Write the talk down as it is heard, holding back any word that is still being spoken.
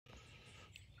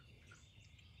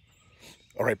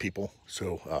All right, people.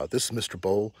 So this is Mr.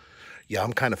 Bohl. Yeah,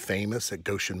 I'm kind of famous at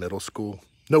Goshen Middle School.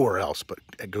 Nowhere else, but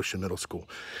at Goshen Middle School.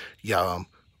 Yeah, I'm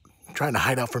trying to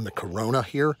hide out from the corona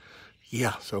here.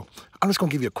 Yeah, so I'm just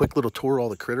going to give you a quick little tour of all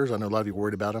the critters. I know a lot of you are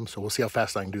worried about them, so we'll see how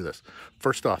fast I can do this.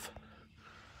 First off,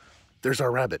 there's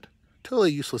our rabbit.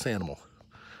 Totally useless animal.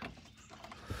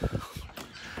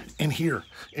 In here,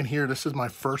 this is my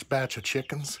first batch of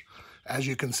chickens. As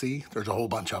you can see, there's a whole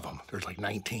bunch of them. There's like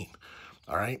 19.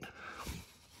 All right,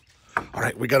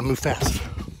 we got to move fast.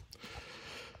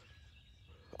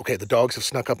 Okay, the dogs have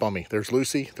snuck up on me. There's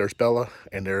Lucy, there's Bella,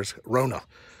 and there's Rona.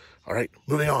 All right,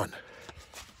 moving on.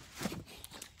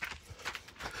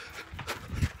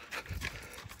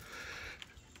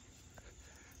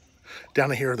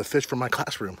 Down here are the fish from my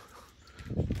classroom.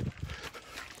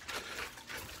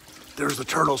 There's the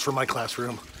turtles from my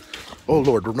classroom. Oh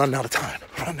Lord, we're running out of time.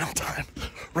 Running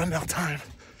out of time.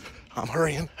 I'm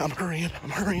hurrying.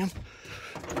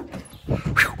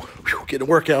 Whew, get a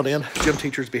workout in. Gym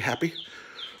teachers be happy.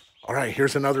 All right,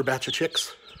 here's another batch of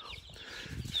chicks.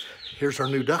 Here's our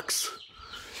new ducks.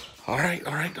 All right.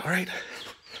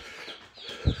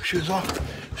 Shoes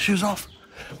off.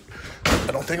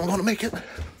 I don't think I'm gonna make it.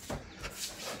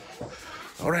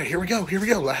 All right, here we go.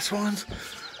 Last ones.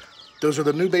 Those are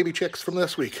the new baby chicks from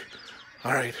this week.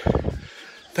 All right,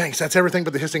 thanks. That's everything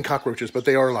but the hissing cockroaches, but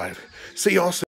they are alive. See y'all soon.